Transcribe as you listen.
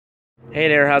Hey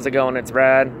there, how's it going? It's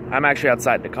Brad. I'm actually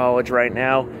outside the college right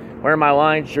now, wearing my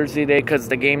Lions jersey today because it's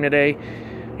the game today.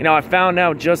 You know, I found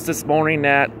out just this morning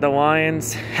that the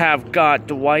Lions have got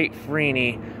Dwight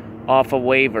Freeney off of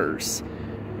waivers.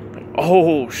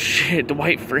 Oh shit,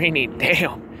 Dwight Freeney,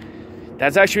 damn.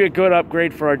 That's actually a good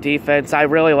upgrade for our defense. I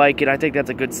really like it. I think that's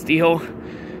a good steal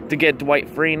to get Dwight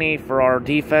Freeney for our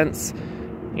defense.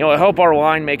 You know, I hope our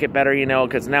line make it better, you know,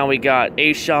 because now we got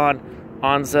Ashawn,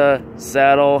 Anza,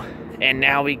 Settle, and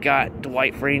now we got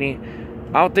Dwight Freeney.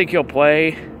 I don't think he'll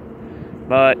play,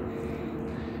 but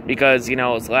because, you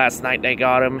know, it's last night they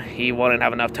got him, he wouldn't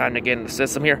have enough time to get in the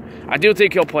system here. I do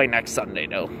think he'll play next Sunday,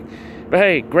 though. But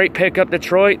hey, great pickup,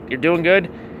 Detroit. You're doing good.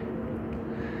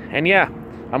 And yeah,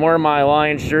 I'm wearing my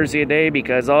Lions jersey today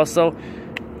because also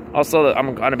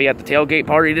I'm going to be at the tailgate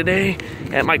party today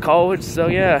at my college. So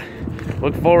yeah,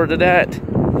 look forward to that.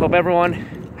 Hope everyone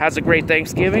has a great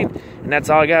Thanksgiving. And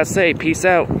that's all I got to say. Peace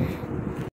out.